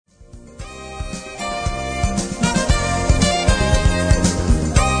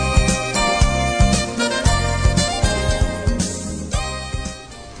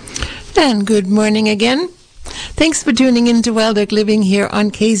And good morning again. Thanks for tuning in to Wild Oak Living here on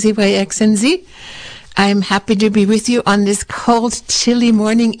KZYXNZ. I'm happy to be with you on this cold, chilly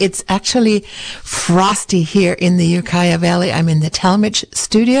morning. It's actually frosty here in the Ukiah Valley. I'm in the Talmadge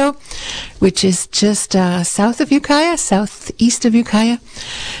studio, which is just south of Ukiah, southeast of Ukiah.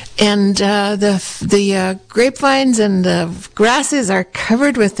 And the grapevines and the grasses are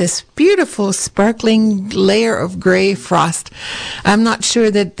covered with this beautiful, sparkling layer of gray frost. I'm not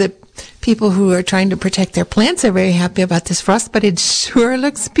sure that the people who are trying to protect their plants are very happy about this frost, but it sure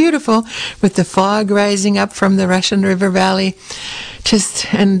looks beautiful with the fog rising up from the Russian River Valley,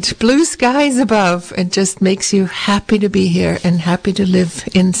 and blue skies above. It just makes you happy to be here and happy to live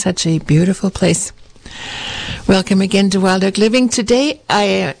in such a beautiful place. Welcome again to Wild Oak Living. Today,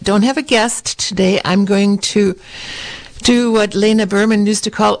 I don't have a guest. Today, I'm going to do what Lena Berman used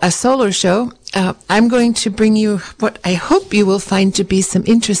to call a solo show. I'm going to bring you what I hope you will find to be some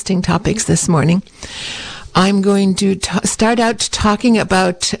interesting topics this morning. I'm going to start out talking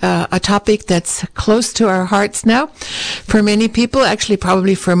about a topic that's close to our hearts now. For many people, actually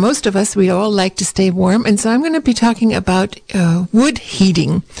probably for most of us, we all like to stay warm. And so I'm going to be talking about wood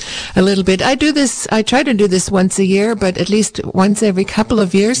heating a little bit. I try to do this once a year, but at least once every couple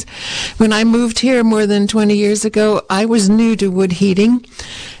of years. When I moved here more than 20 years ago, I was new to wood heating.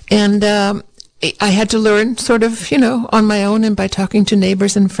 And I had to learn sort of, on my own and by talking to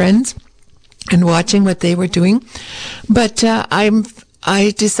neighbors and friends and watching what they were doing. But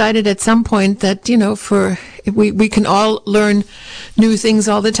I decided at some point that, we can all learn new things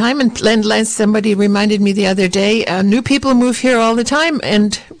all the time. And somebody reminded me the other day, new people move here all the time,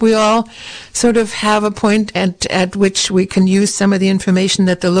 and we all sort of have a point at which we can use some of the information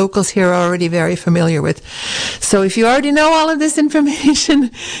that the locals here are already very familiar with. So if you already know all of this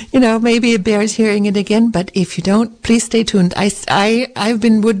information, maybe it bears hearing it again. But if you don't, please stay tuned. I've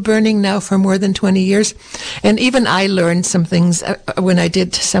been wood burning now for more than 20 years, and even I learned some things when I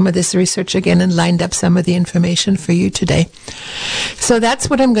did some of this research again and lined up some of the information for you today. So that's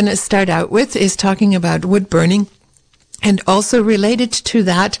what I'm going to start out with, is talking about wood burning. And also related to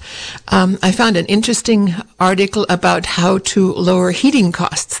that, I found an interesting article about how to lower heating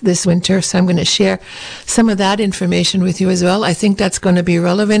costs this winter. So I'm going to share some of that information with you as well. I think that's going to be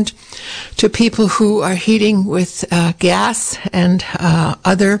relevant to people who are heating with gas and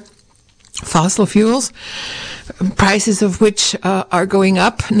other fossil fuels, prices of which are going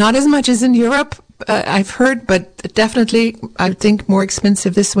up, not as much as in Europe, I've heard, but definitely I think more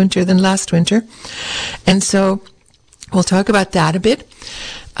expensive this winter than last winter. And so we'll talk about that a bit.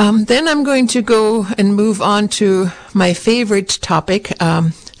 Then I'm going to go and move on to my favorite topic,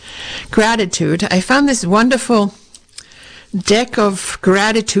 gratitude. I found this wonderful deck of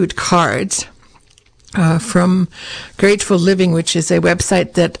gratitude cards from Grateful Living, which is a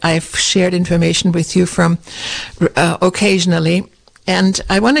website that I've shared information with you from occasionally. And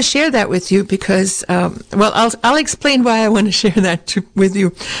I want to share that with you because, I'll explain why I want to share that with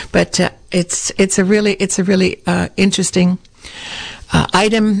you. But it's a really interesting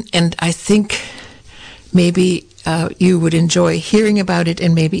item, and I think maybe you would enjoy hearing about it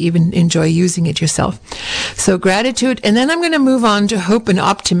and maybe even enjoy using it yourself. So gratitude, and then I'm going to move on to hope and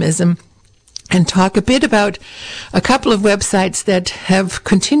optimism, and talk a bit about a couple of websites that have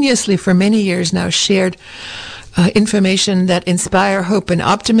continuously for many years now shared information that inspire hope and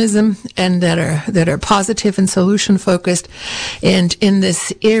optimism, and that are positive and solution focused. And in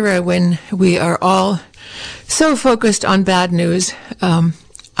this era when we are all so focused on bad news,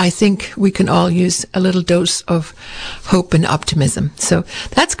 I think we can all use a little dose of hope and optimism. So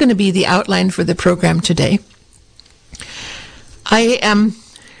that's going to be the outline for the program today. I am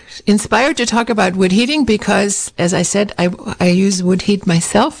inspired to talk about wood heating because, as I said, I use wood heat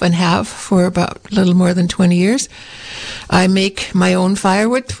myself and have for about a little more than 20 years. I make my own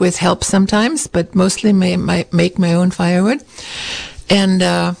firewood with help sometimes, but mostly make my own firewood. And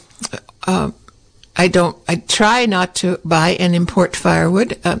I try not to buy and import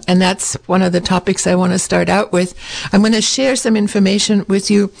firewood, and that's one of the topics I want to start out with. I'm going to share some information with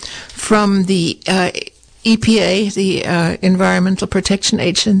you from the EPA, the Environmental Protection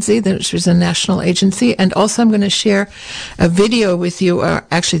Agency, which is a national agency, and also I'm going to share a video with you, or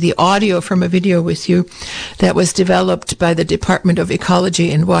actually the audio from a video with you that was developed by the Department of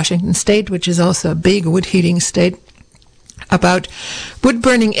Ecology in Washington State, which is also a big wood heating state. about wood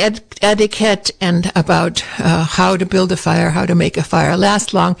burning etiquette and about how to build a fire, how to make a fire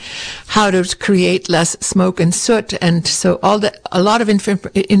last long, how to create less smoke and soot, and so a lot of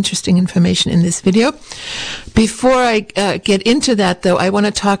interesting information in this video. Before I get into that, though, I want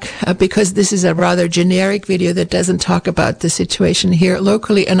to talk because this is a rather generic video that doesn't talk about the situation here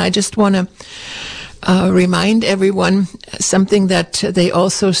locally, and I just want to remind everyone something that they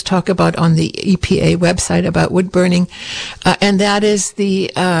also talk about on the EPA website about wood burning, and that is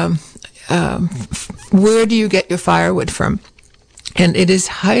the where do you get your firewood from? And it is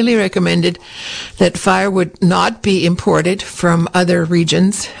highly recommended that firewood not be imported from other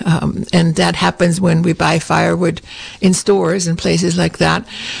regions, and that happens when we buy firewood in stores and places like that.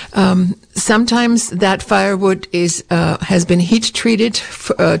 Sometimes that firewood has been heat treated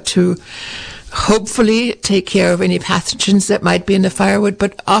to hopefully take care of any pathogens that might be in the firewood,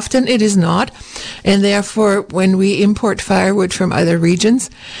 but often it is not. And therefore, when we import firewood from other regions,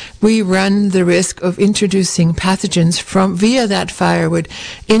 we run the risk of introducing pathogens via that firewood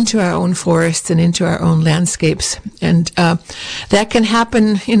into our own forests and into our own landscapes. And that can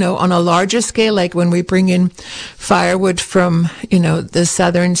happen, on a larger scale, like when we bring in firewood from, the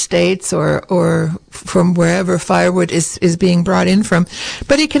southern states or from wherever firewood is being brought in from.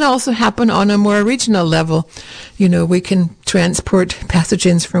 But it can also happen on a more regional level. We can transport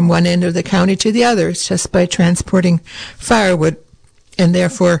pathogens from one end of the county to the other just by transporting firewood, and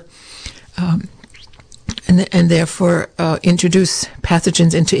therefore introduce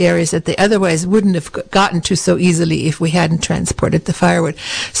pathogens into areas that they otherwise wouldn't have gotten to so easily if we hadn't transported the firewood.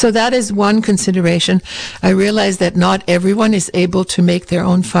 So that is one consideration. I realize that not everyone is able to make their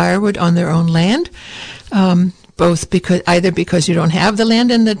own firewood on their own land, both because you don't have the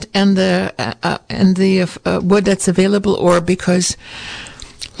land and the wood that's available, or because,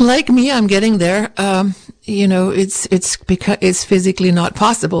 like me, I'm getting there. It's because it's physically not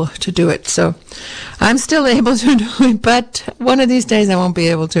possible to do it. So I'm still able to do it, but one of these days I won't be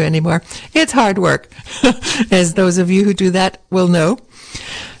able to anymore. It's hard work, as those of you who do that will know.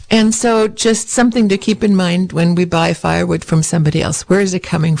 And so just something to keep in mind when we buy firewood from somebody else. Where is it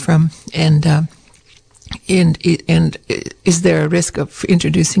coming from? And is there a risk of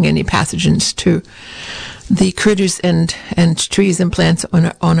introducing any pathogens to the critters and trees and plants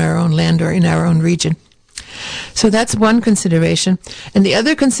on our own land or in our own region? So that's one consideration. And the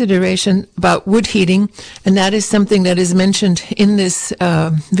other consideration about wood heating, and that is something that is mentioned in this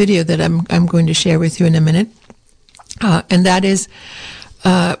video that I'm going to share with you in a minute, and that is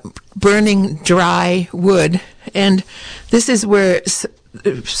burning dry wood. And this is where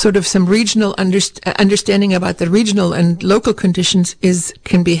sort of some regional understanding about the regional and local conditions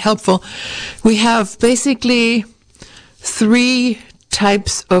can be helpful. We have basically three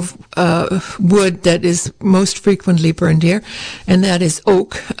types of wood that is most frequently burned here, and that is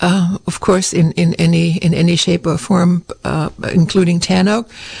oak, of course, in any shape or form, including tan oak,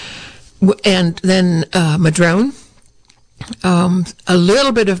 and then madrone. A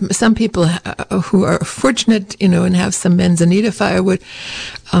little bit of some people who are fortunate, and have some manzanita firewood,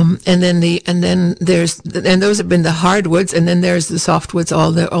 and those have been the hardwoods, and then there's the softwoods,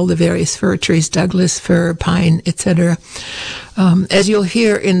 all the various fir trees, Douglas fir, pine, etc. As you'll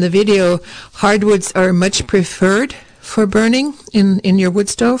hear in the video, hardwoods are much preferred for burning in your wood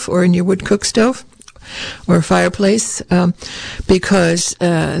stove or in your wood cook stove or fireplace, because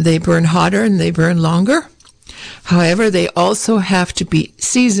they burn hotter and they burn longer. However, they also have to be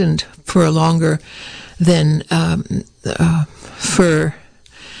seasoned for longer than fir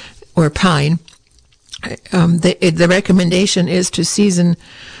or pine. The recommendation is to season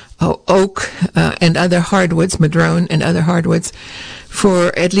oak and other hardwoods, madrone and other hardwoods,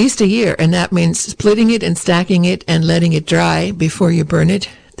 for at least a year, and that means splitting it and stacking it and letting it dry before you burn it.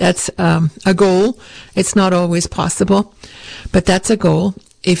 That's a goal. It's not always possible, but that's a goal.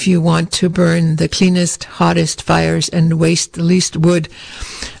 If you want to burn the cleanest, hottest fires and waste the least wood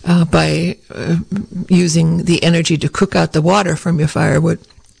by using the energy to cook out the water from your firewood,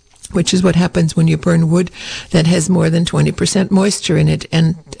 which is what happens when you burn wood that has more than 20% moisture in it.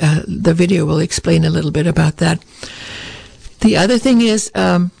 And the video will explain a little bit about that. The other thing is,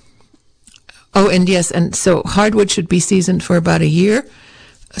 and so hardwood should be seasoned for about a year.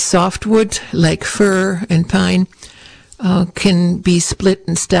 Softwood, like fir and pine, can be split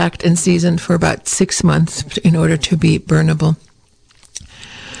and stacked and seasoned for about 6 months in order to be burnable.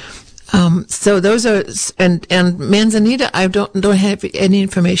 So those are, and manzanita, I don't have any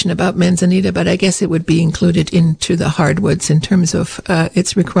information about manzanita, but I guess it would be included into the hardwoods in terms of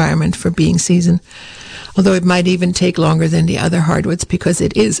its requirement for being seasoned. although it might even take longer than the other hardwoods because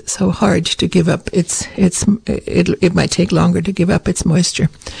it is so hard to give up it might take longer to give up its moisture.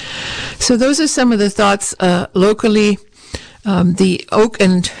 So those are some of the thoughts locally. The oak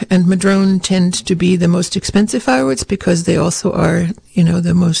and madrone tend to be the most expensive firewoods because they also are,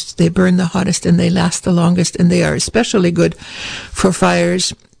 they burn the hottest and they last the longest, and they are especially good for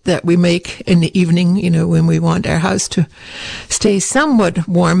fires that we make in the evening, when we want our house to stay somewhat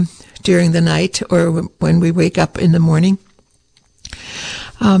warm during the night or when we wake up in the morning.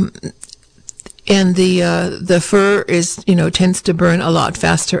 And the fir is, tends to burn a lot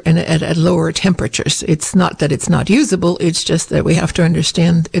faster and at lower temperatures. It's not that it's not usable, it's just that we have to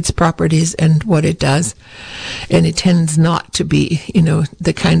understand its properties and what it does. And it tends not to be,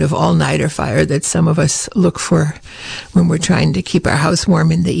 the kind of all-nighter fire that some of us look for when we're trying to keep our house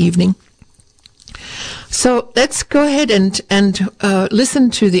warm in the evening. So let's go ahead and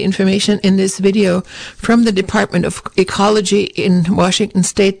listen to the information in this video from the Department of Ecology in Washington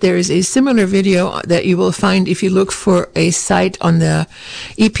State. There is a similar video that you will find if you look for a site on the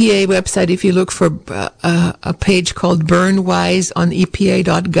EPA website. If you look for a page called BurnWise on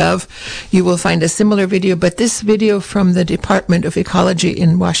EPA.gov, you will find a similar video. But this video from the Department of Ecology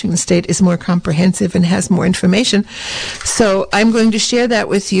in Washington State is more comprehensive and has more information. So I'm going to share that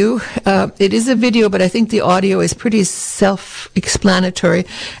with you. It is a video, but I think the audio is pretty self-explanatory,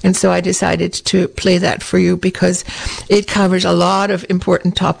 and so I decided to play that for you because it covers a lot of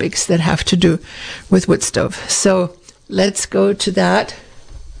important topics that have to do with wood stove. So let's go to that,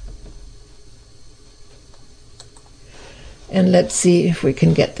 and let's see if we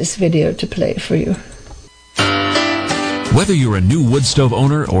can get this video to play for you. Whether you're a new wood stove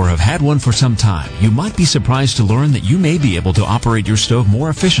owner or have had one for some time, you might be surprised to learn that you may be able to operate your stove more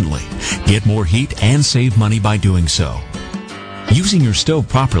efficiently, get more heat, and save money by doing so. Using your stove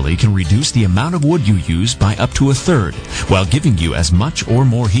properly can reduce the amount of wood you use by up to a third, while giving you as much or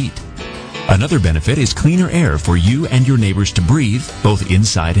more heat. Another benefit is cleaner air for you and your neighbors to breathe, both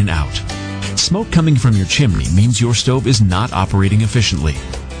inside and out. Smoke coming from your chimney means your stove is not operating efficiently.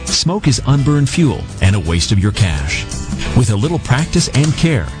 Smoke is unburned fuel and a waste of your cash. With a little practice and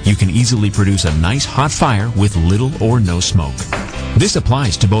care, you can easily produce a nice hot fire with little or no smoke. This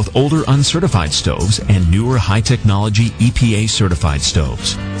applies to both older uncertified stoves and newer high-technology EPA-certified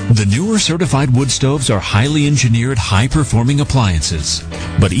stoves. The newer certified wood stoves are highly engineered, high-performing appliances,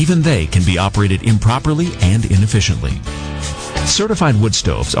 but even they can be operated improperly and inefficiently. Certified wood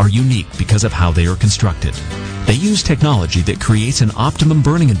stoves are unique because of how they are constructed. They use technology that creates an optimum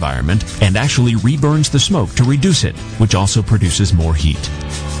burning environment and actually reburns the smoke to reduce it, which also produces more heat.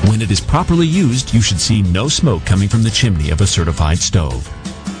 When it is properly used, you should see no smoke coming from the chimney of a certified stove.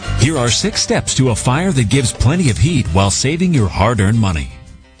 Here are 6 steps to a fire that gives plenty of heat while saving your hard-earned money.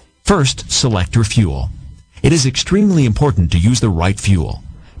 First, select your fuel. It is extremely important to use the right fuel.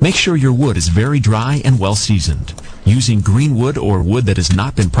 Make sure your wood is very dry and well seasoned. Using green wood or wood that has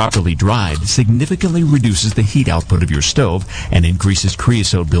not been properly dried significantly reduces the heat output of your stove and increases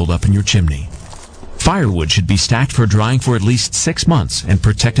creosote buildup in your chimney. Firewood should be stacked for drying for at least 6 months and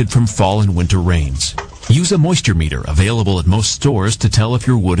protected from fall and winter rains. Use a moisture meter available at most stores to tell if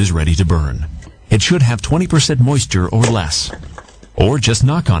your wood is ready to burn. It should have 20% moisture or less. Or just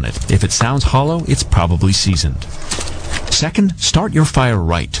knock on it. If it sounds hollow, it's probably seasoned. Second, start your fire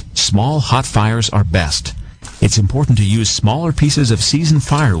right. Small, hot fires are best. It's important to use smaller pieces of seasoned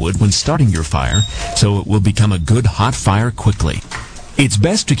firewood when starting your fire, so it will become a good hot fire quickly. It's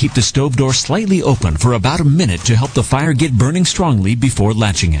best to keep the stove door slightly open for about a minute to help the fire get burning strongly before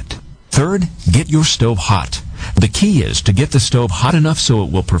latching it. Third, get your stove hot. The key is to get the stove hot enough so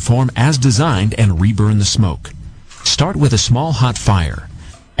it will perform as designed and reburn the smoke. Start with a small hot fire.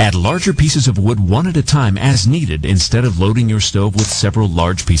 Add larger pieces of wood one at a time as needed instead of loading your stove with several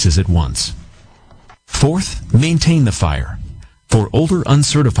large pieces at once. Fourth, maintain the fire. For older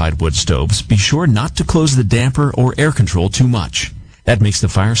uncertified wood stoves, be sure not to close the damper or air control too much. That makes the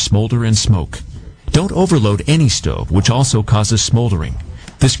fire smolder and smoke. Don't overload any stove, which also causes smoldering.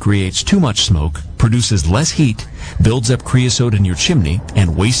 This creates too much smoke, produces less heat, builds up creosote in your chimney,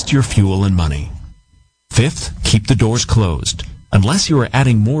 and wastes your fuel and money. Fifth, keep the doors closed. Unless you are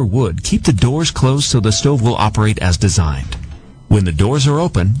adding more wood, keep the doors closed so the stove will operate as designed. When the doors are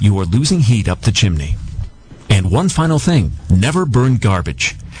open, you are losing heat up the chimney. And one final thing, never burn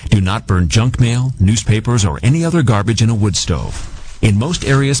garbage. Do not burn junk mail, newspapers, or any other garbage in a wood stove. In most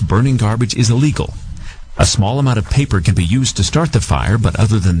areas, burning garbage is illegal. A small amount of paper can be used to start the fire, but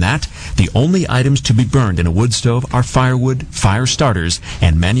other than that, the only items to be burned in a wood stove are firewood, fire starters,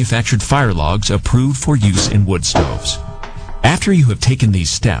 and manufactured fire logs approved for use in wood stoves. After you have taken these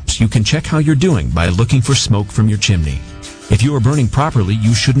steps, you can check how you're doing by looking for smoke from your chimney. If you are burning properly,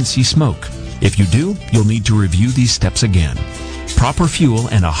 you shouldn't see smoke. If you do, you'll need to review these steps again. Proper fuel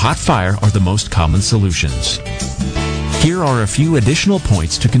and a hot fire are the most common solutions. Here are a few additional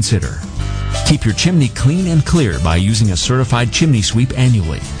points to consider. Keep your chimney clean and clear by using a certified chimney sweep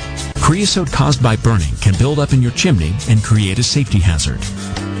annually. Creosote caused by burning can build up in your chimney and create a safety hazard.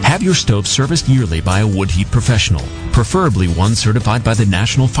 Have your stove serviced yearly by a wood heat professional, preferably one certified by the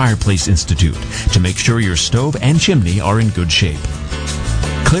National Fireplace Institute, to make sure your stove and chimney are in good shape.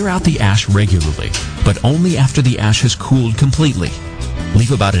 Clear out the ash regularly, but only after the ash has cooled completely.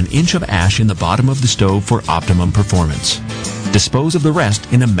 Leave about an inch of ash in the bottom of the stove for optimum performance. Dispose of the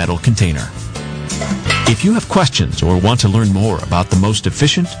rest in a metal container. If you have questions or want to learn more about the most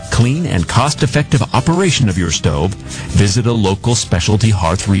efficient, clean, and cost-effective operation of your stove, visit a local specialty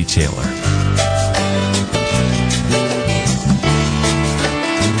hearth retailer.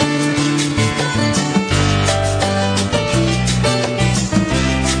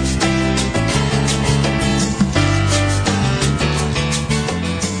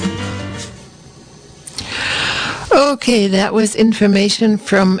 Okay, that was information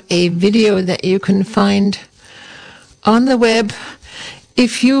from a video that you can find on the web.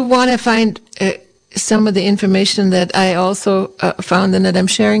 If you want to find some of the information that I also found and that I'm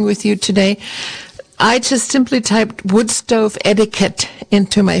sharing with you today, I just simply typed wood stove etiquette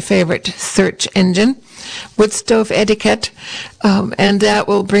into my favorite search engine, wood stove etiquette, and that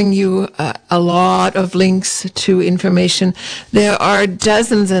will bring you a lot of links to information. There are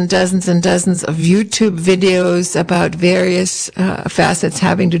dozens and dozens and dozens of YouTube videos about various facets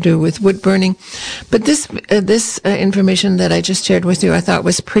having to do with wood burning. But this information that I just shared with you, I thought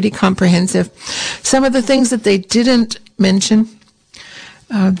was pretty comprehensive. Some of the things that they didn't mention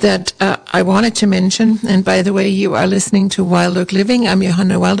that I wanted to mention, and by the way, you are listening to Wild Oak Living. I'm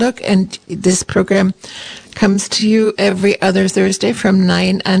Johanna Wild Oak, and this program comes to you every other Thursday from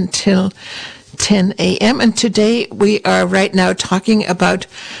 9 until 10 a.m. And today we are right now talking about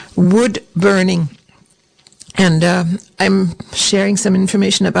wood burning. And I'm sharing some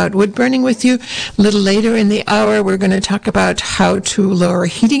information about wood burning with you. A little later in the hour, we're going to talk about how to lower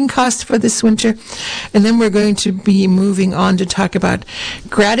heating costs for this winter. And then we're going to be moving on to talk about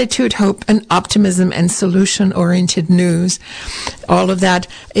gratitude, hope, and optimism and solution-oriented news. All of that.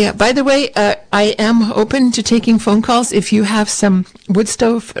 Yeah, by the way, I am open to taking phone calls if you have some wood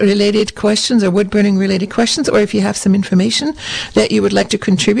stove-related questions or wood burning-related questions, or if you have some information that you would like to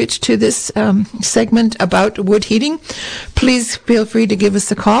contribute to this segment about wood heating. Please feel free to give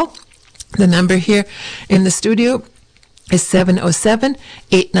us a call. The number here in the studio is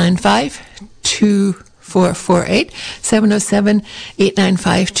 707-895-2448,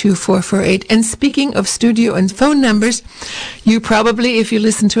 707-895-2448. And speaking of studio and phone numbers, you probably, if you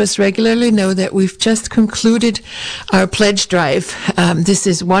listen to us regularly, know that we've just concluded our pledge drive. This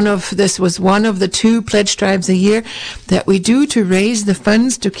was one of the 2 pledge drives a year that we do to raise the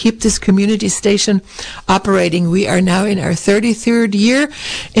funds to keep this community station operating. We are now in our 33rd year,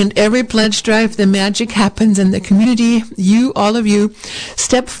 and every pledge drive, the magic happens, and the community, you, all of you,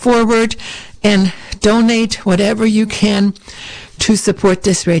 step forward and donate whatever you can to support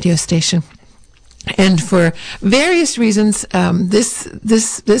this radio station. And for various reasons,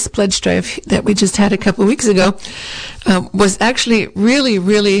 this pledge drive that we just had a couple of weeks ago was actually really,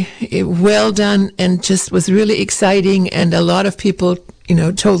 really well done, and just was really exciting. And a lot of people,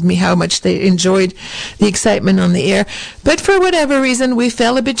 told me how much they enjoyed the excitement on the air. But for whatever reason, we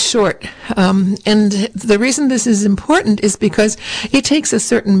fell a bit short. And the reason this is important is because it takes a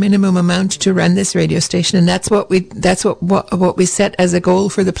certain minimum amount to run this radio station, and that's what we set as a goal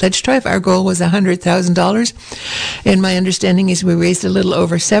for the pledge drive. Our goal was $100,000, and my understanding is we raised a little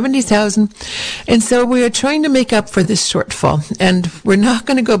over $70,000, and so we are trying to make up for this shortfall. And we're not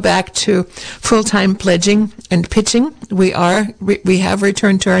going to go back to full-time pledging and pitching. We have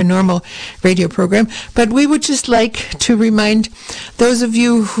returned to our normal radio program, but we would just like to remind those of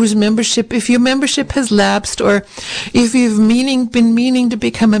you whose membership, if your membership has lapsed, or if you've been meaning to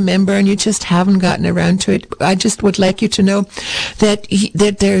become a member and you just haven't gotten around to it, I just would like you to know that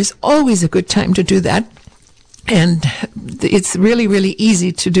there's always a good time to do that. And it's really, really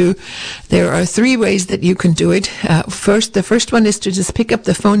easy to do. There are 3 ways that you can do it. The first one is to just pick up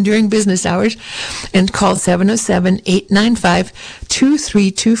the phone during business hours and call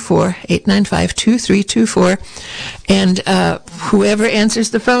 707-895-2324, 895-2324. And whoever answers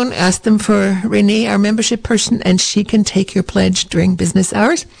the phone, ask them for Renee, our membership person, and she can take your pledge during business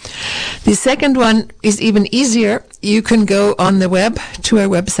hours. The second one is even easier. you can go on the web to our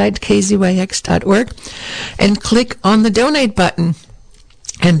website, kzyx.org, and click on the donate button.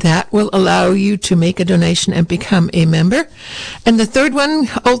 And that will allow you to make a donation and become a member. And the third one,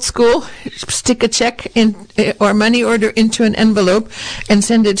 old school, stick a check or money order into an envelope and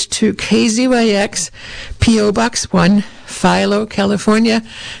send it to KZYX, P.O. Box 1, Philo, California,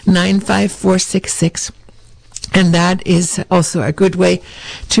 95466. And that is also a good way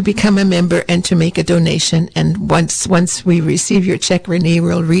to become a member and to make a donation. And once we receive your check, Renee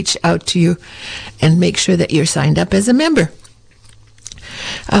will reach out to you and make sure that you're signed up as a member.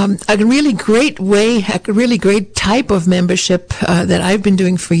 A really great way, a really great type of membership that I've been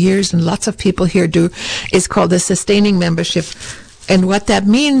doing for years and lots of people here do is called the sustaining membership. And what that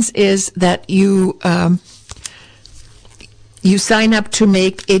means is that you sign up to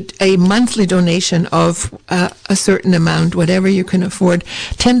make it a monthly donation of a certain amount, whatever you can afford.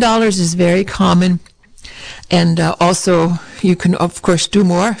 $10 is very common. And also, you can, of course, do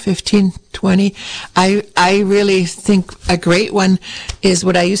more, 15, 20. I really think a great one is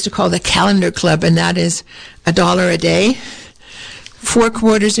what I used to call the calendar club, and that is $1 a day, 4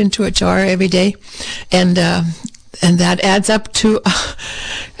 quarters into a jar every day. And that adds up to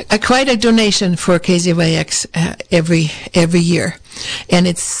quite a donation for KZYX every year. And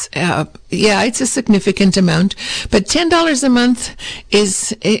it's a significant amount. But $10 a month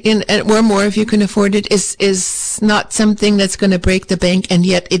is, or more if you can afford it, is not something that's going to break the bank, and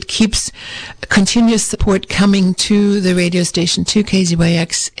yet it keeps continuous support coming to the radio station, to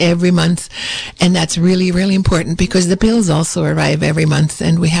KZYX every month. And that's really, really important because the bills also arrive every month,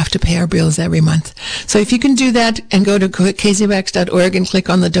 and we have to pay our bills every month. So if you can do that and go to kzyx.org and click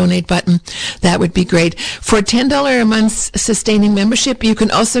on the donate button, that would be great. For $10 a month sustaining membership, you can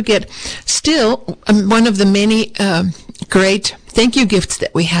also get still one of the many great thank you gifts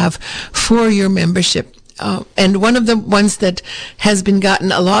that we have for your membership. And one of the ones that has been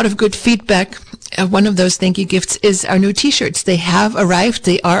gotten a lot of good feedback, one of those thank you gifts is our new T-shirts. They have arrived.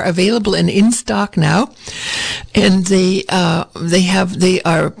 They are available and in stock now. And they are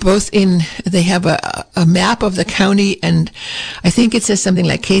both they have a map of the county, and I think it says something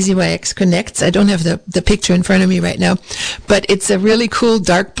like KZYX Connects. I don't have the picture in front of me right now, but it's a really cool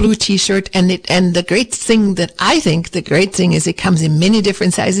dark blue T-shirt. And the great thing is it comes in many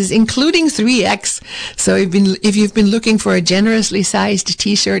different sizes, including 3X. So if you've been looking for a generously sized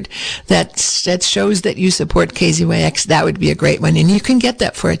T-shirt that shows that you support KZYX, that would be a great one. And you can get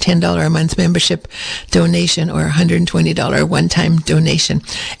that for a $10 a month membership donation or $120 one-time donation.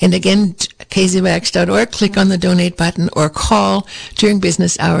 And again, kzyx.org, click on the donate button or call during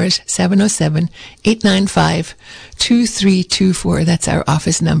business hours, 707-895-2324. That's our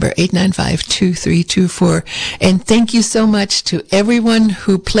office number, 895-2324. And thank you so much to everyone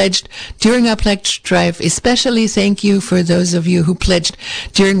who pledged during our pledge drive. Especially thank you for those of you who pledged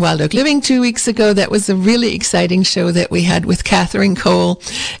during Wild Oak Living 2 weeks ago. That was a really exciting show that we had with Catherine Cole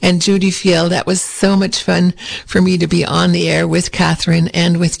and Judy Fiel. That was so much fun for me to be on the air with Catherine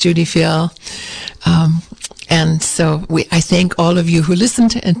and with Judy Fiel. And so I thank all of you who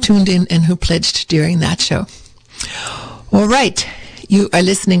listened and tuned in and who pledged during that show. All right. You are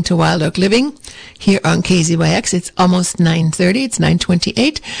listening to Wild Oak Living here on KZYX. It's almost 9:30. It's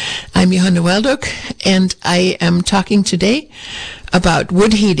 9:28. I'm Johanna Wildoak, and I am talking today about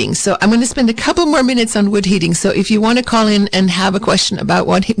wood heating. So I'm going to spend a couple more minutes on wood heating. So if you want to call in and have a question about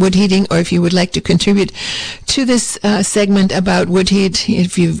wood heating, or if you would like to contribute to this segment about wood heat,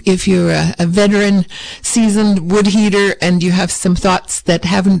 if you're a veteran, seasoned wood heater, and you have some thoughts that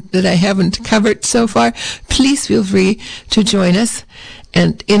I haven't covered so far, please feel free to join us.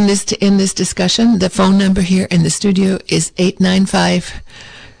 And in this discussion, the phone number here in the studio is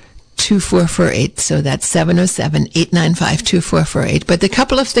 895-2448. So that's 707-895-2448. But the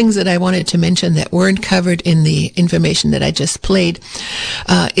couple of things that I wanted to mention that weren't covered in the information that I just played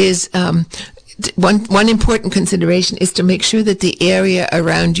is one important consideration is to make sure that the area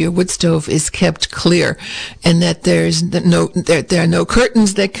around your wood stove is kept clear, and that there are no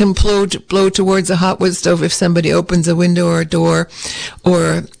curtains that can blow towards a hot wood stove if somebody opens a window or a door,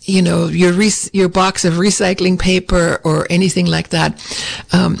 or your box of recycling paper or anything like that.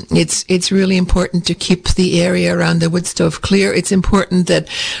 It's really important to keep the area around the wood stove clear. It's important that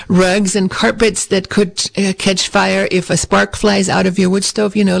rugs and carpets that could catch fire if a spark flies out of your wood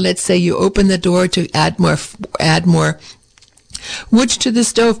stove. Let's say you open the door to add more wood to the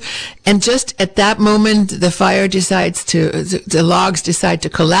stove, and just at that moment the logs decide to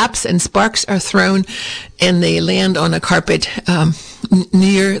collapse and sparks are thrown and they land on a carpet.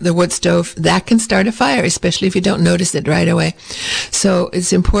 near the wood stove, that can start a fire, especially if you don't notice it right away. So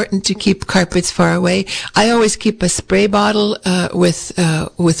it's important to keep carpets far away. I always keep a spray bottle with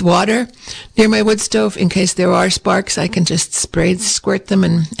water near my wood stove in case there are sparks. I can just squirt them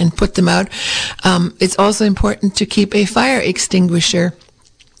and put them out. It's also important to keep a fire extinguisher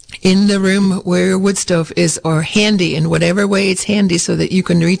in the room where your wood stove is, or handy in whatever way it's handy so that you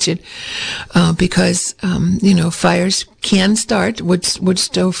can reach it, because fires can start. Wood's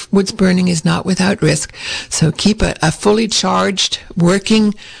burning is not without risk. So keep a fully charged,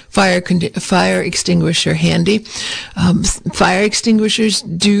 working fire extinguisher handy. Fire extinguishers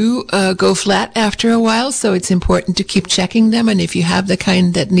do go flat after a while, so it's important to keep checking them. And if you have the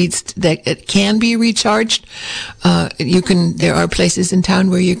kind that it can be recharged, there are places in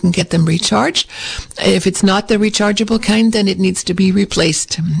town where you can get them recharged. If it's not the rechargeable kind, then it needs to be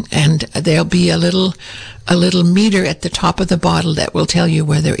replaced, and there'll be a little meter at the top of the bottle that will tell you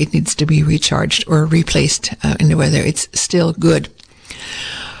whether it needs to be recharged or replaced, and whether it's still good.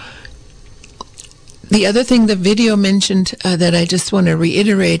 The other thing the video mentioned that I just want to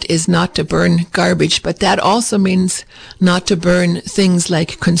reiterate is not to burn garbage, but that also means not to burn things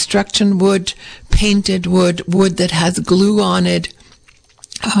like construction wood, painted wood, wood that has glue on it.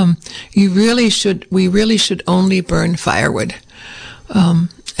 We really should only burn firewood.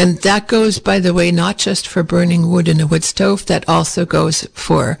 And that goes, by the way, not just for burning wood in a wood stove. That also goes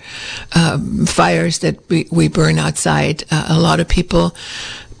for fires that we burn outside. A lot of people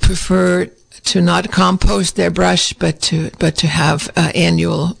prefer to not compost their brush, but to have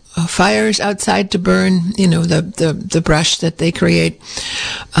annual fires outside to burn, the brush that they create.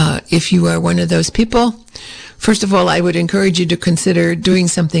 If you are one of those people, first of all, I would encourage you to consider doing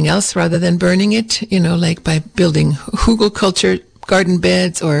something else rather than burning it, like by building hugelkultur garden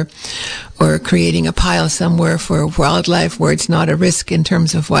beds, or creating a pile somewhere for wildlife where it's not a risk in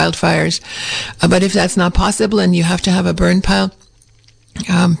terms of wildfires. But if that's not possible and you have to have a burn pile,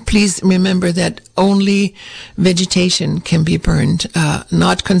 please remember that only vegetation can be burned,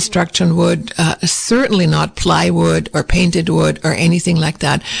 not construction wood, certainly not plywood or painted wood or anything like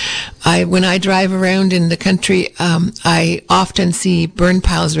that. When I drive around in the country, I often see burn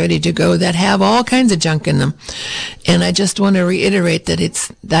piles ready to go that have all kinds of junk in them. And I just want to reiterate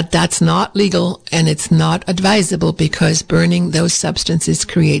that that's not legal and it's not advisable, because burning those substances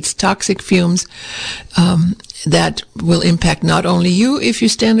creates toxic fumes, that will impact not only you if you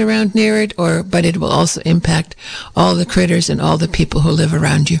stand around near it, but it will also impact all the critters and all the people who live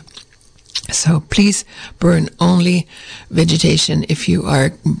around you. So please burn only vegetation if you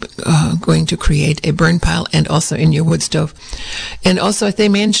are going to create a burn pile, and also in your wood stove. And also, they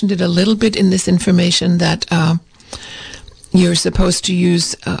mentioned it a little bit in this information that you're supposed to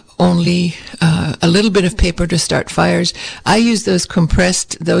use only a little bit of paper to start fires. I use those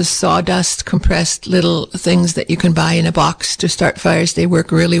sawdust compressed little things that you can buy in a box to start fires. They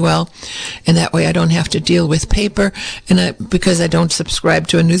work really well, and that way I don't have to deal with paper. And because I don't subscribe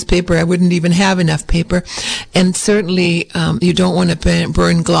to a newspaper, I wouldn't even have enough paper. And certainly, you don't want to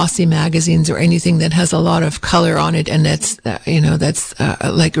burn glossy magazines or anything that has a lot of color on it, and that's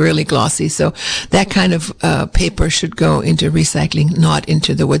like really glossy. So that kind of paper should go into recycling, not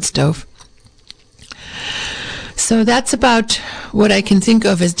into the wood stove. So that's about what I can think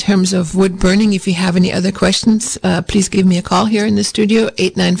of in terms of wood burning. If you have any other questions, please give me a call here in the studio,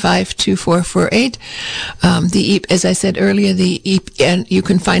 895-2448. As I said earlier, you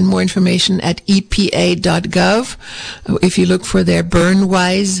can find more information at epa.gov if you look for their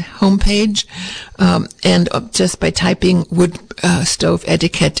BurnWise homepage, and just by typing wood stove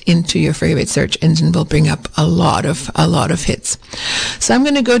etiquette into your favorite search engine will bring up a lot of hits. So I'm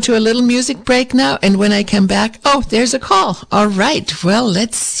going to go to a little music break now, and when I come back, there's a call. All right. Well,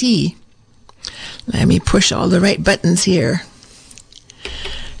 let's see. Let me push all the right buttons here.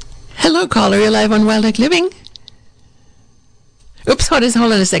 Hello, caller. You're live on Wild Duck Living. Oops, hold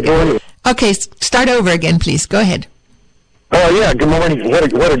on a second. Okay, start over again, please. Go ahead. Oh, yeah, good morning.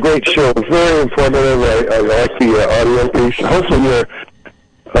 What a great show. It's very informative. I like the audio piece. Hopefully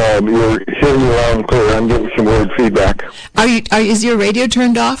you're hearing me loud and clear. I'm getting some weird feedback. Is your radio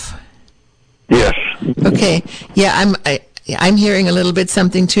turned off? Yes. Okay. Yeah, I'm hearing a little bit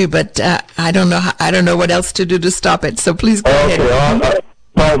something too, but I don't know what else to do to stop it. So please go ahead. Okay, I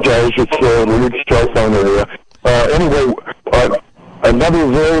apologize. It's the weird cell phone area. Anyway, another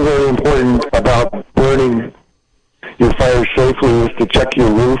very, very important about burning your fire safely is to check your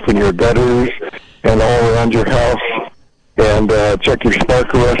roof and your gutters and all around your house And check your spark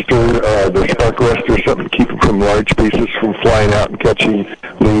arrestor. The spark arrestor is something to keep from large pieces from flying out and catching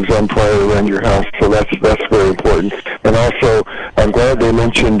leaves on fire around your house. So that's very important. And also, I'm glad they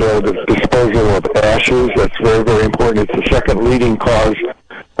mentioned the disposal of ashes. That's very, very important. It's the second leading cause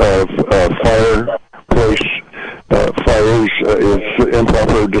of fireplace fires is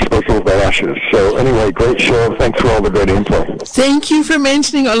improper disposal of ashes. So anyway, great show. Thanks for all the great info. Thank you for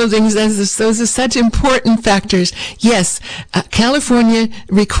mentioning all of things. Those are such important factors. Yes, California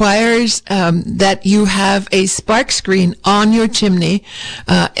requires that you have a spark screen on your chimney,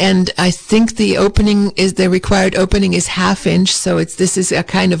 and I think the required opening is 1/2 inch. So this is a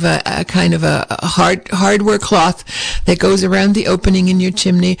kind of a hardware cloth that goes around the opening in your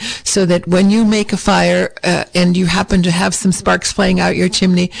chimney, so that when you make a fire and you happen to have some sparks flying out your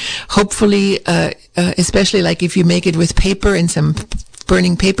chimney, hopefully, especially like if you make it with paper and some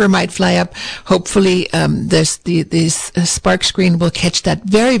burning paper might fly up, hopefully this spark screen will catch that.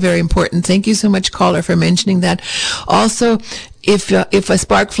 Very, very important. Thank you so much, caller, for mentioning that. Also, if a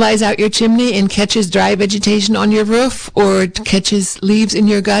spark flies out your chimney and catches dry vegetation on your roof or catches leaves in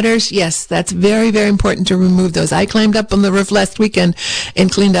your gutters, yes, that's very, very important to remove those. I climbed up on the roof last weekend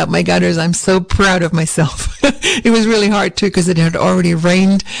and cleaned out my gutters. I'm so proud of myself. It was really hard too because it had already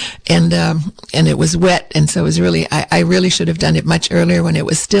rained and it was wet, and so it was really I really should have done it much earlier when it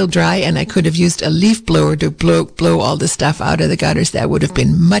was still dry, and I could have used a leaf blower to blow all the stuff out of the gutters. That would have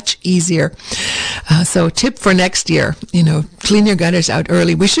been much easier. So tip for next year, clean your gutters out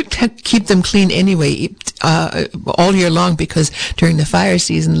early. We should keep them clean anyway, all year long, because during the fire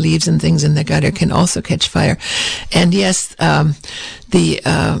season, leaves and things in the gutter can also catch fire. And yes,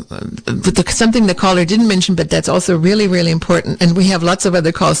 something the caller didn't mention, but that's also really, really important. And we have lots of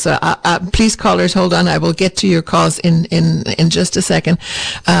other calls. So please, callers, hold on. I will get to your calls in just a second.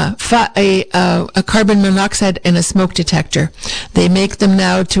 A carbon monoxide and a smoke detector. They make them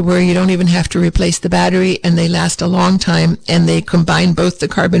now to where you don't even have to replace the battery, and they last a long time, and they combine both the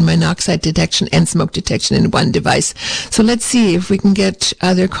carbon monoxide detection and smoke detection in one device. So let's see if we can get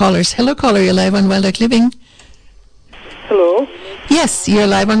other callers. Hello, caller. You're live on Wild Duck Living. Hello? Yes, you're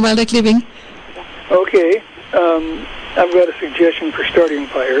live on Wild Duck Living. Okay. I've got a suggestion for starting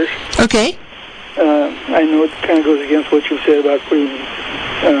fires. Okay. I know it kind of goes against what you said about putting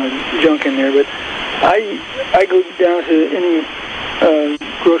junk in there, but I go down to any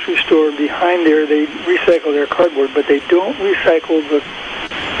grocery store behind there. They recycle their cardboard, but they don't recycle the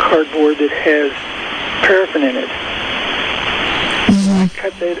cardboard that has paraffin in it. Mm-hmm.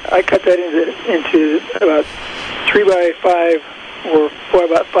 I cut that into about 3 by 5 or 4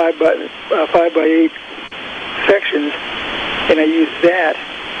 about 5 by 8 sections, and I use that.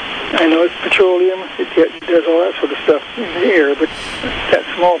 I know it's petroleum, it does all that sort of stuff in the air, but that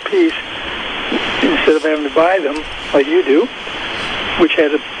small piece, instead of having to buy them like you do, which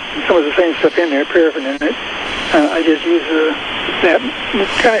has some of the same stuff in there, paraffin in it, I just use that. It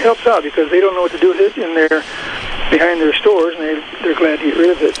kind of helps out because they don't know what to do with it behind their stores, and they're glad to get rid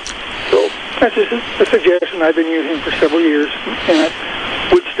of it. So that's just a suggestion I've been using for several years, and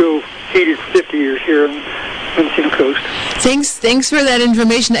wood stove heated for 50 years here on Mendocino Coast. Thanks for that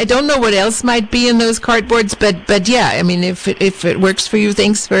information. I don't know what else might be in those cardboards, but yeah, I mean, if it works for you,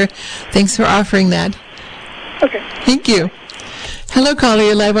 thanks for offering that. Okay. Thank you. Hello, caller.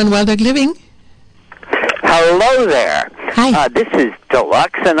 You're live on Wild Duck Living. Hello there. Hi. This is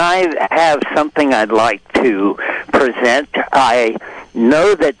Deluxe, and I have something I'd like to present. I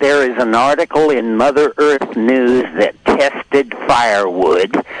know that there is an article in Mother Earth News that tested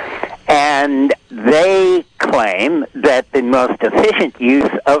firewood, and they claim that the most efficient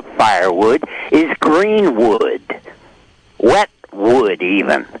use of firewood is green wood, wet wood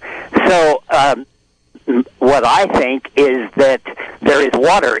even. So what I think is that there is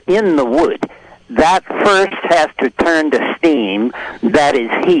water in the wood. That first has to turn to steam, that is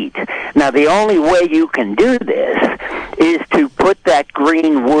heat. Now, the only way you can do this is to put that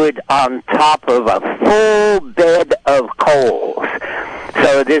green wood on top of a full bed of coals.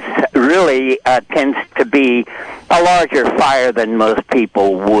 So this really tends to be a larger fire than most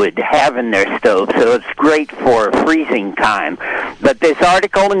people would have in their stove, so it's great for freezing time. But this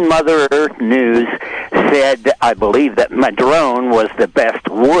article in Mother Earth News said, I believe, that madrone was the best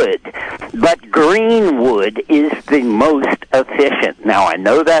wood, but green wood is the most efficient. Now, I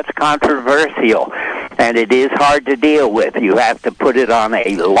know that's controversial, and it is hard to deal with. You have to put it on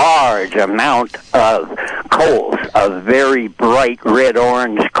a large amount of coals, of very bright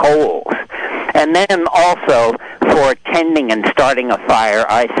red-orange coals. And then also, for tending and starting a fire,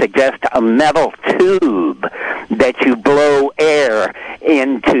 I suggest a metal tube that you blow air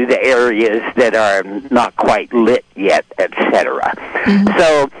into the areas that are not quite lit yet, etc.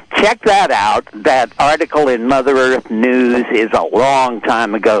 So check that out. That article in Mother Earth News is a long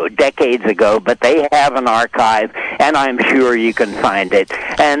time ago, decades ago, but they have an archive, and I'm sure you can find it.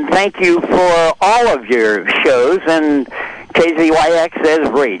 And thank you for all of your shows, and KZYX says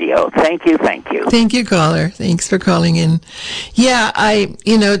radio. Thank you, thank you. Thank you, caller. Thanks for calling in. Yeah,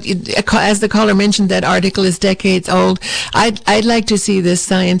 as the caller mentioned, that article is decades old. I'd like to see this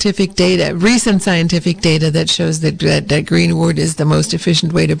scientific data, recent scientific data that shows that green wood is the most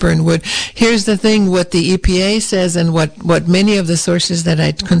efficient way to burn wood. Here's the thing, what the EPA says and what many of the sources that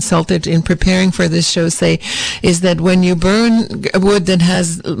I consulted in preparing for this show say is that when you burn wood that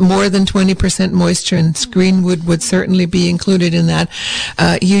has more than 20% moisture, and green wood would certainly be included in that,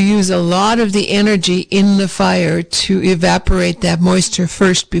 you use a lot of the energy in the fire to evaporate that moisture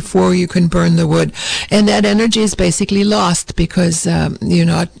first before you can burn the wood, and that energy is basically lost because you're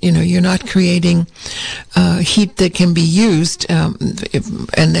not creating heat that can be used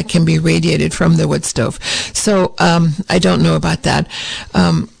and that can be radiated from the wood stove. So I don't know about that.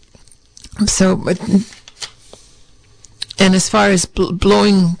 And as far as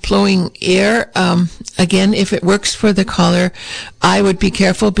blowing air, again, if it works for the caller, I would be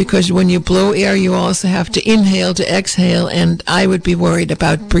careful, because when you blow air, you also have to inhale to exhale, and I would be worried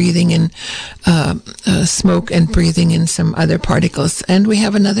about breathing in smoke and breathing in some other particles. And we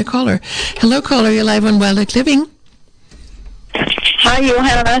have another caller. Hello, caller. You're live on Wild Oak Living. Hi,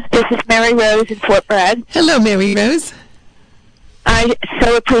 Johanna. This is Mary Rose in Fort Bragg. Hello, Mary Rose. I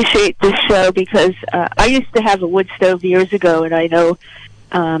so appreciate this show because I used to have a wood stove years ago, and I know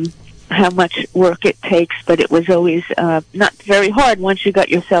how much work it takes, but it was always not very hard once you got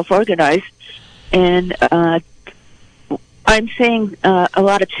yourself organized. And I'm seeing a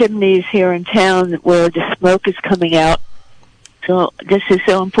lot of chimneys here in town where the smoke is coming out. So this is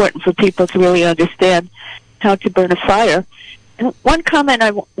so important for people to really understand how to burn a fire. And one comment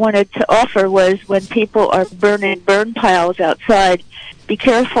I wanted to offer was when people are burning burn piles outside, be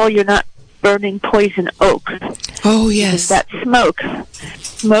careful you're not burning poison oak. Oh, yes. Because that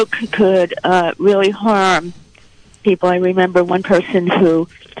smoke could really harm people. I remember one person who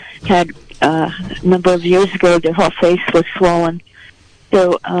had a number of years ago, their whole face was swollen.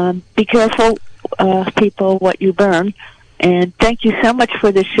 So be careful, people, what you burn. And thank you so much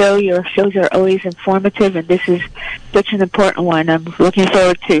for the show. Your shows are always informative, and this is such an important one. I'm looking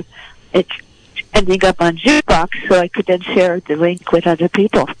forward to it ending up on Jukebox so I could then share the link with other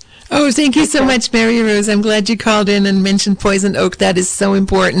people. Oh, thank you so much, Mary Rose. I'm glad you called in and mentioned poison oak. That is so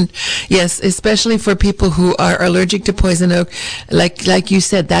important. Yes, especially for people who are allergic to poison oak. Like you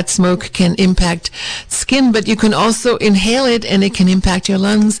said, that smoke can impact skin, but you can also inhale it and it can impact your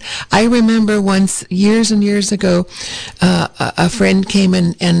lungs. I remember once, years and years ago, a friend came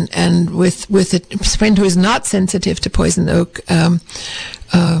and with a friend who is not sensitive to poison oak,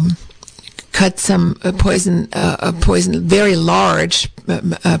 cut some poison, very large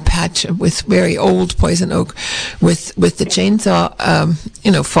patch with very old poison oak with the chainsaw,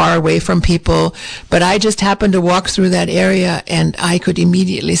 far away from people. But I just happened to walk through that area and I could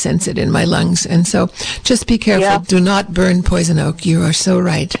immediately sense it in my lungs. And so just be careful. Yeah. Do not burn poison oak. You are so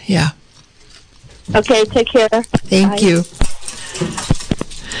right. Yeah. Okay, take care. Thank you.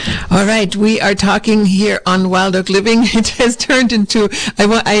 All right, we are talking here on Wild Oak Living. It has turned into,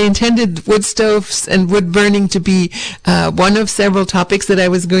 I intended wood stoves and wood burning to be one of several topics that I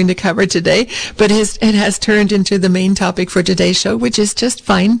was going to cover today, but it has turned into the main topic for today's show, which is just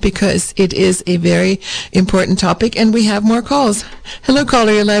fine because it is a very important topic, and we have more calls. Hello,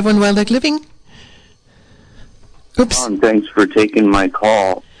 caller, you're live on Wild Oak Living. Oops. Thanks for taking my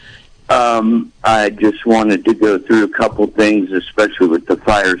call. I just wanted to go through a couple things, especially with the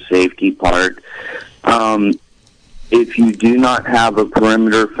fire safety part. If you do not have a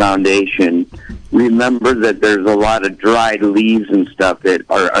perimeter foundation, remember that there's a lot of dried leaves and stuff that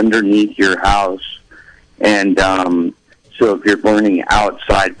are underneath your house. And so if you're burning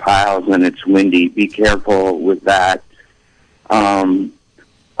outside piles and it's windy, be careful with that.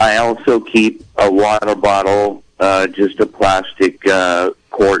 I also keep a water bottle, just a plastic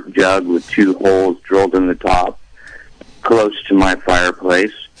quart jug with 2 holes drilled in the top, close to my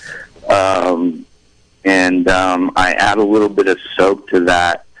fireplace. And I add a little bit of soap to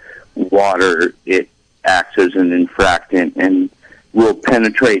that water. It acts as an infractant and will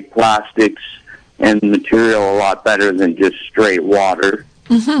penetrate plastics and material a lot better than just straight water.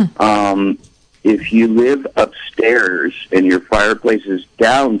 Mm-hmm. If you live upstairs and your fireplace is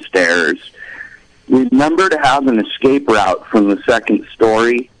downstairs, remember to have an escape route from the second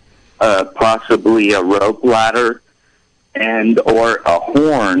story, possibly a rope ladder, and or a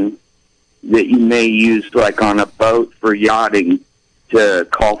horn that you may use like on a boat for yachting to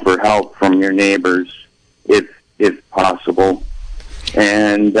call for help from your neighbors if possible.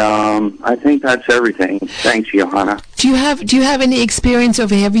 And I think that's everything. Thanks, Johanna. Do you have any experience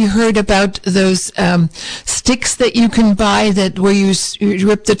of? Have you heard about those sticks that you can buy that where you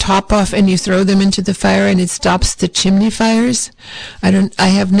rip the top off and you throw them into the fire and it stops the chimney fires? I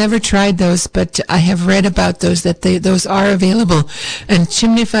have never tried those, but I have read about those those are available. And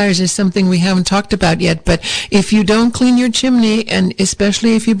chimney fires is something we haven't talked about yet. But if you don't clean your chimney, and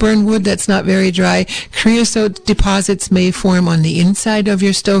especially if you burn wood that's not very dry, creosote deposits may form on the inside of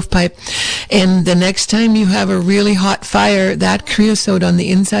your stovepipe. And the next time you have a really hot fire, that creosote on the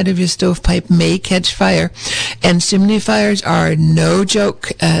inside of your stovepipe may catch fire. And chimney fires are no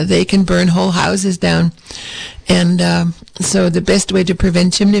joke. They can burn whole houses down. And so the best way to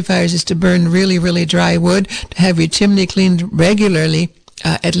prevent chimney fires is to burn really, really dry wood, to have your chimney cleaned regularly.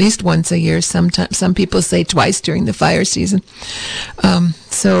 At least once a year. Sometimes, some people say twice during the fire season.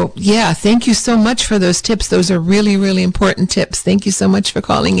 So, yeah, thank you so much for those tips. Those are really, really important tips. Thank you so much for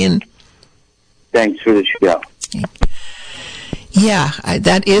calling in. Thanks for the show. Okay. Yeah,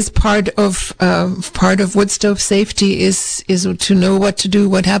 that is part of wood stove safety is to know what to do,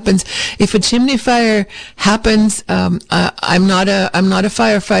 what happens if a chimney fire happens. I'm not a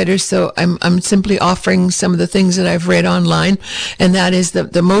firefighter, so I'm simply offering some of the things that I've read online, and that is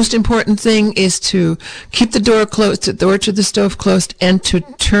the most important thing is to keep the door closed, the door to the stove closed, and to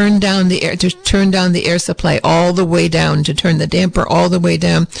turn down the air supply all the way down, to turn the damper all the way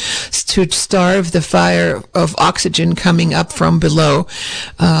down, to starve the fire of oxygen coming up from below.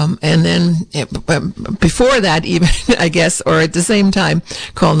 And then before that, even, I guess, or at the same time,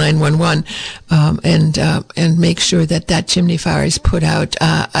 call 911 and make sure that chimney fire is put out.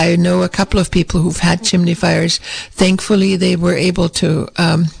 I know a couple of people who've had chimney fires. Thankfully, they were able to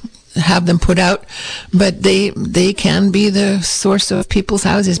have them put out, but they can be the source of people's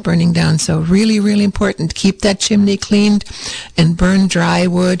houses burning down. So really, really important. Keep that chimney cleaned and burn dry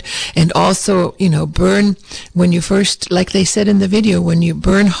wood. And also, burn when you first, like they said in the video, when you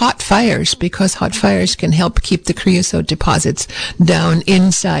burn hot fires, because hot fires can help keep the creosote deposits down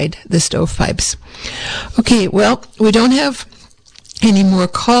inside the stovepipes. Okay, well, we don't have any more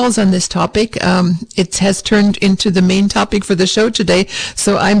calls on this topic. It has turned into the main topic for the show today,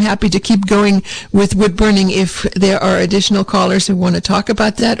 so I'm happy to keep going with wood burning if there are additional callers who want to talk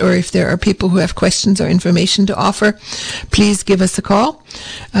about that, or if there are people who have questions or information to offer. Please give us a call.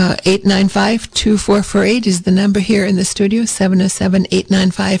 895-2448 is the number here in the studio,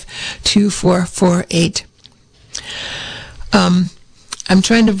 707-895-2448. I'm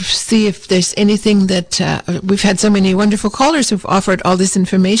trying to see if there's anything that we've had so many wonderful callers who've offered all this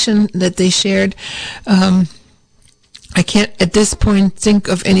information that they shared. I can't at this point think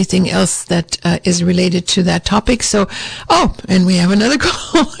of anything else that is related to that topic. So, and we have another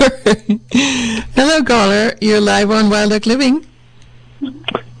caller. Hello, caller. You're live on Wild Oak Living.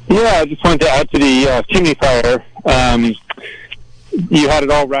 Yeah, I just wanted to add to the chimney fire. You had it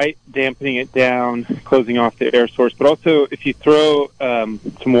all right, dampening it down, closing off the air source. But also, if you throw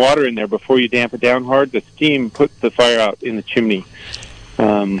some water in there before you damp it down hard, the steam puts the fire out in the chimney.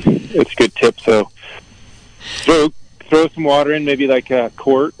 It's a good tip. So throw some water in, maybe like a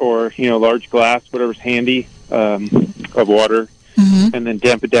quart or large glass, whatever's handy, of water, and then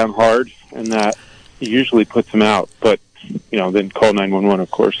damp it down hard, and that usually puts them out. But then call 911,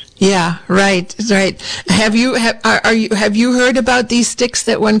 of course. Yeah, right. Have you heard about these sticks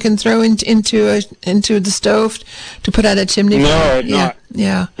that one can throw into the stove to put out a chimney? No, I've not.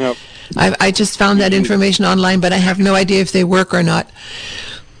 Yeah. Nope. I just found that information online, but I have no idea if they work or not.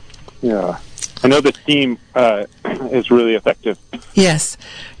 Yeah, I know the steam is really effective. Yes.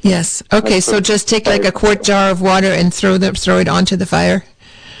 Okay, so just take like a quart jar of water and throw it onto the fire.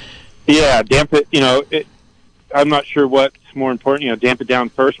 Yeah, damp it. I'm not sure what's more important. Damp it down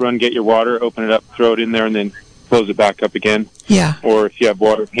first, run, get your water, open it up, throw it in there, and then close it back up again. Yeah. Or if you have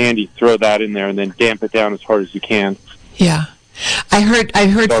water handy, throw that in there and then damp it down as hard as you can. Yeah. I heard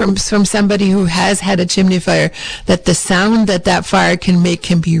from somebody who has had a chimney fire that the sound that fire can make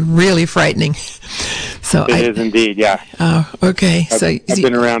can be really frightening. So it is indeed, yeah. Oh, okay. I've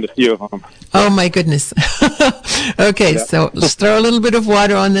been around a few of them. Oh my goodness. Okay, yeah. So let's throw a little bit of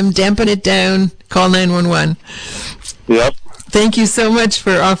water on them, dampen it down, call 911. Yep. Thank you so much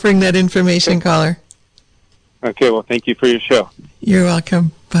for offering that information, caller. Okay, well, thank you for your show. You're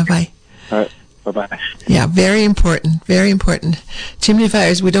welcome. Bye-bye. All right. Bye-bye. Yeah, very important, very important. Chimney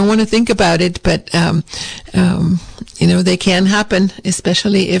fires, we don't want to think about it, but, they can happen,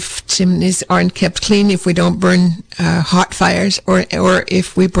 especially if chimneys aren't kept clean, if we don't burn hot fires or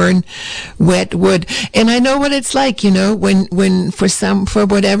if we burn wet wood. And I know what it's like, when for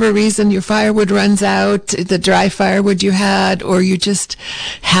whatever reason your firewood runs out, the dry firewood you had, or you just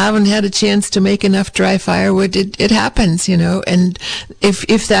haven't had a chance to make enough dry firewood, it happens, and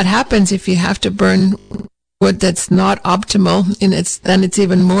if that happens, if you have to burn wood that's not optimal, then it's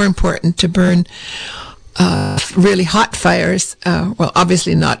even more important to burn really hot fires, well,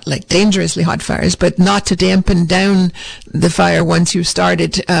 obviously not like dangerously hot fires, but not to dampen down the fire once you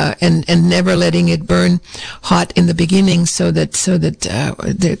started, and never letting it burn hot in the beginning, so that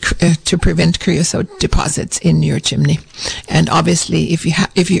to prevent creosote deposits in your chimney. And obviously, if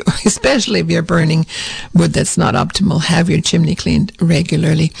you especially if you're burning wood that's not optimal, have your chimney cleaned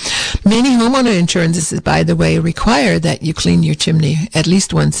regularly. Many homeowner insurances, by the way, require that you clean your chimney at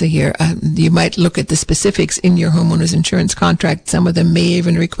least once a year. You might look at the specifics in your homeowner's insurance contract. Some of them may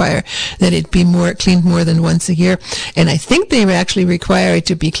even require that it be cleaned more than once a year. And I think they actually require it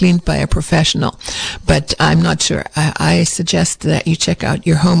to be cleaned by a professional, but I'm not sure. I suggest that you check out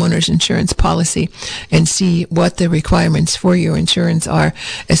your homeowner's insurance policy and see what the requirements for your insurance are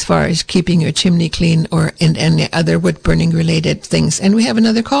as far as keeping your chimney clean and any other wood burning related things. And we have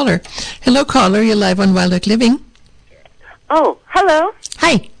another caller. Hello, caller. You're live on Wild Oak Living. Oh, hello.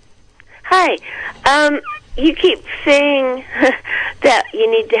 Hi. Hi. You keep saying that you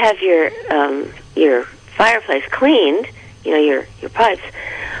need to have your fireplace cleaned, your pipes,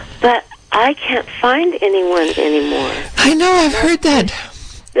 but I can't find anyone anymore. I know, I've heard that.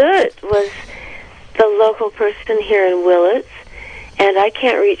 Good was the local person here in Willits, and I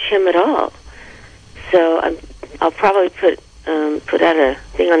can't reach him at all. So I'll probably put out a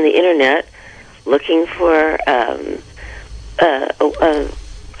thing on the internet looking for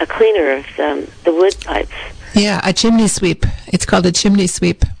a cleaner of the wood pipes. Yeah, a chimney sweep. It's called a chimney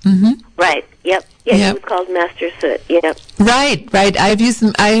sweep. Mm-hmm. Right. Yep. Yeah, yep. It was called Master Soot. Yep. Right. I've used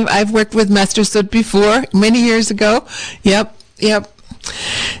them. I've worked with Master Soot before, many years ago. Yep. Yeah,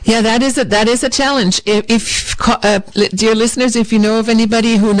 that is a challenge. If dear listeners, if you know of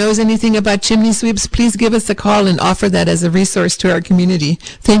anybody who knows anything about chimney sweeps, please give us a call and offer that as a resource to our community.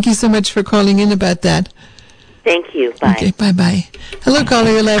 Thank you so much for calling in about that. Thank you. Bye. Okay, bye-bye. Hello,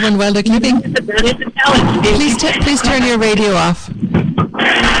 caller. You're live on Wild Oak Living. Please turn your radio off.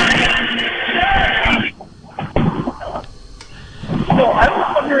 So I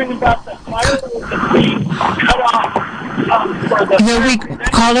was wondering about the firewood that's being cut off.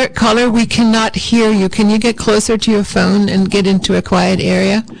 Caller, we cannot hear you. Can you get closer to your phone and get into a quiet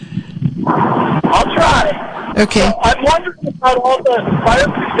area? I'll try. Okay. So I'm wondering about all the fire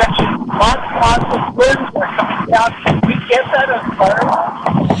protection. Lots of birds are coming down. Can we get that on fire?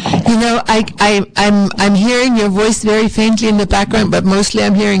 I'm hearing your voice very faintly in the background, but mostly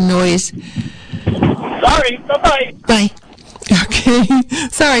I'm hearing noise. Sorry. Bye-bye. Bye. Okay.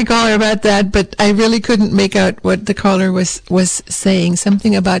 Sorry, caller, about that, but I really couldn't make out what the caller was saying.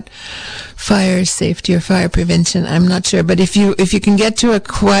 Something about fire safety or fire prevention. I'm not sure, but if you can get to a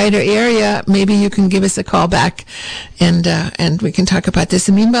quieter area, maybe you can give us a call back, and we can talk about this.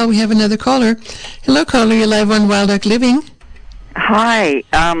 And meanwhile, we have another caller. Hello, caller. You're live on Wild Oak Living. Hi.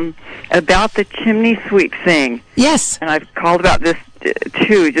 About the chimney sweep thing. Yes. And I've called about this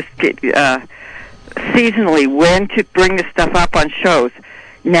too. Just seasonally, when to bring this stuff up on shows.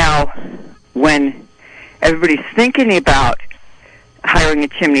 Now, when everybody's thinking about hiring a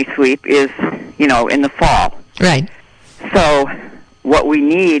chimney sweep is, in the fall. Right. So what we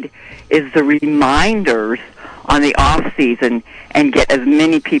need is the reminders on the off season and get as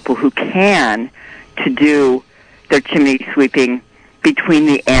many people who can to do their chimney sweeping between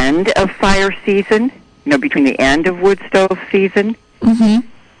the end of fire season, between the end of wood stove season. Mm-hmm.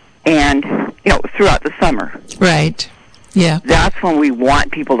 And, throughout the summer. Right. Yeah. That's when we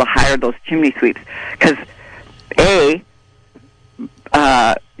want people to hire those chimney sweeps. Because, A,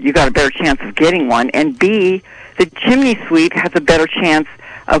 you got a better chance of getting one, and B, the chimney sweep has a better chance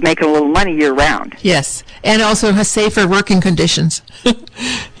of making a little money year-round. Yes. And also has safer working conditions. Yeah.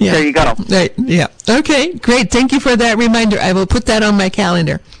 There you go. Right. Yeah. Okay. Great. Thank you for that reminder. I will put that on my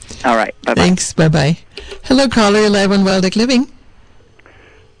calendar. All right. Bye-bye. Thanks. Bye-bye. Hello, caller. You're live on Wild Oak Living.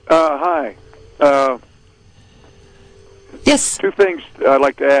 Hi. Yes. Two things I'd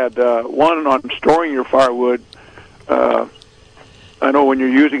like to add. One, on storing your firewood. I know when you're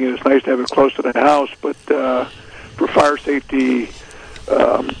using it, it's nice to have it close to the house, but for fire safety,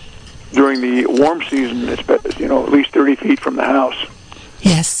 during the warm season, it's at least 30 feet from the house.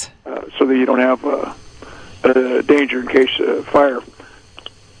 Yes. So that you don't have a danger in case of fire.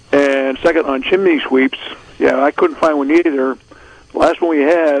 And second, on chimney sweeps, I couldn't find one either. The last one we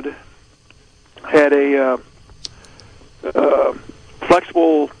had a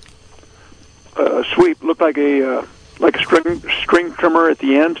flexible sweep, looked like a string trimmer at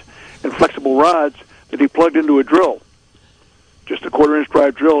the end, and flexible rods that he plugged into a drill, just a 1/4-inch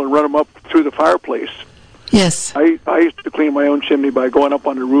drive drill, and run them up through the fireplace. Yes. I used to clean my own chimney by going up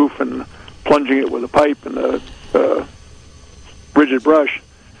on the roof and plunging it with a pipe and a rigid brush,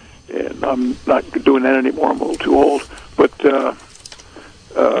 and I'm not doing that anymore. I'm a little too old. But a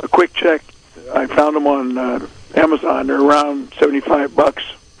quick check, I found them on Amazon. They're around $75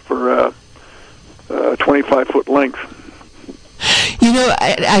 for a 25-foot length. You know,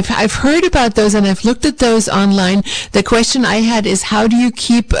 I've heard about those, and I've looked at those online. The question I had is, how do you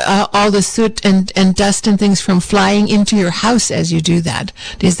keep all the soot and dust and things from flying into your house as you do that?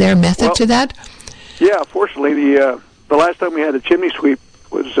 Is there a method to that? Yeah, fortunately, the last time we had a chimney sweep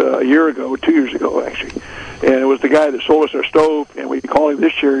was a year ago, 2 years ago, actually. And it was the guy that sold us our stove, and we called him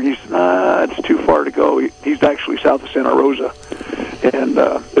this year, and he said, it's too far to go. He's actually south of Santa Rosa, and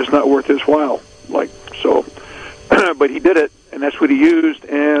it's not worth his while. So, but he did it, and that's what he used,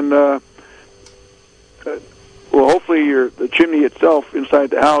 and well, hopefully the chimney itself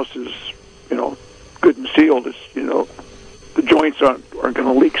inside the house is, good and sealed. It's, the joints aren't going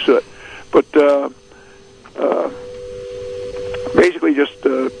to leak soot. But basically just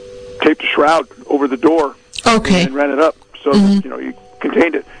taped a shroud over the door. Okay. And ran it up so that, you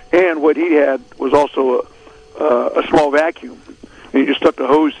contained it. And what he had was also a small vacuum. And you just stuck the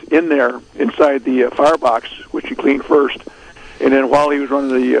hose in there inside the firebox, which you cleaned first. And then while he was running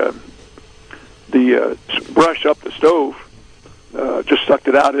the brush up the stove, just sucked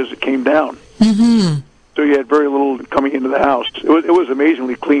it out as it came down. Mm-hmm. So you had very little coming into the house. It was an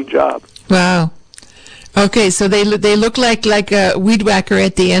amazingly clean job. Wow. Okay, so they look like a weed whacker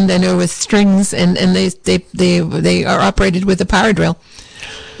at the end, I know, with strings, and they are operated with a power drill.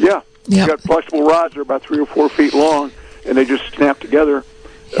 Yeah. Yep. You got flexible rods. They're about 3 or 4 feet long, and they just snap together.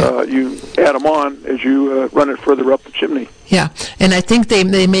 You add them on as you run it further up the chimney. Yeah, and I think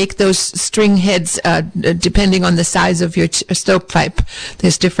they make those string heads depending on the size of your stovepipe.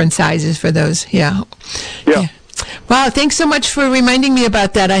 There's different sizes for those. Yeah. Wow, thanks so much for reminding me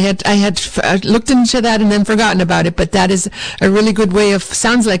about that. I had looked into that and then forgotten about it, but that is a really good way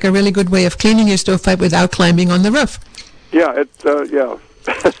sounds like a really good way of cleaning your stovepipe without climbing on the roof. Yeah, yeah.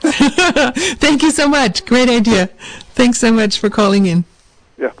 Thank you so much. Great idea. Thanks so much for calling in.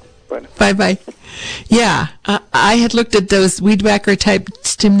 Yeah, bye. Bye-bye. Yeah, I had looked at those weed whacker type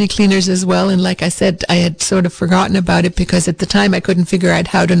chimney cleaners as well, and like I said, I had sort of forgotten about it because at the time I couldn't figure out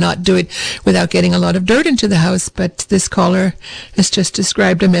how to not do it without getting a lot of dirt into the house, but this caller has just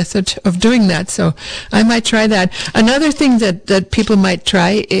described a method of doing that, so I might try that. Another thing that people might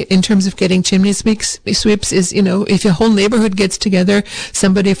try in terms of getting chimney sweeps is, if your whole neighborhood gets together,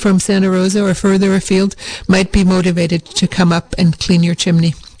 somebody from Santa Rosa or further afield might be motivated to come up and clean your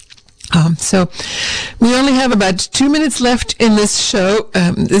chimney. So we only have about 2 minutes left in this show.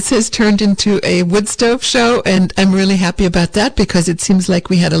 This has turned into a wood stove show, and I'm really happy about that because it seems like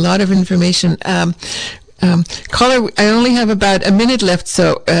we had a lot of information. Caller, I only have about a minute left,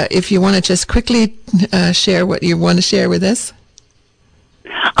 so if you want to just quickly share what you want to share with us.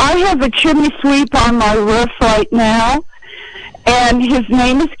 I have a chimney sweep on my roof right now, and his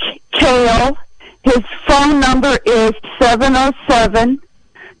name is Cale. His phone number is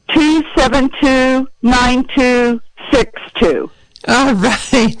 707-272-9262. All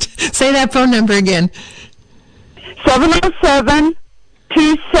right. Say that phone number again.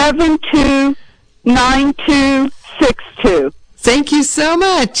 707-272-9262. Thank you so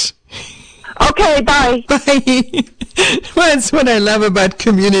much. Okay, bye. Bye. Well, that's what I love about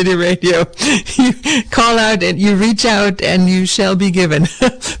community radio. You call out and you reach out and you shall be given.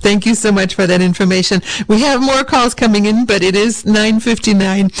 Thank you so much for that information. We have more calls coming in, but it is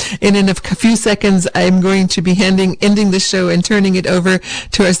 9:59, and in a few seconds I'm going to be ending the show and turning it over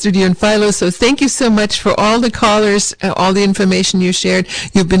to our studio in Philo. So thank you so much for all the callers, all the information you shared.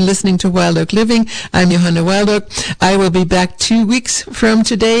 You've been listening to Wild Oak Living. I'm Johanna Wild Oak. I will be back 2 weeks from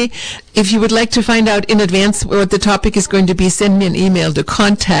today. If you would like to find out in advance what the topic is going to be, send me an email to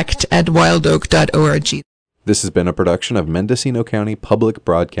contact@wildoak.org. This has been a production of Mendocino County Public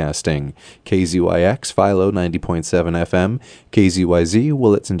Broadcasting, KZYX Philo 90.7 FM, KZYZ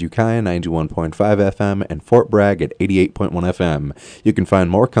Willits and Ukiah 91.5 FM, and Fort Bragg at 88.1 FM. You can find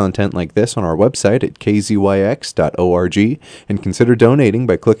more content like this on our website at kzyx.org, and consider donating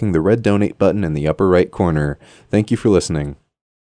by clicking the red donate button in the upper right corner. Thank you for listening.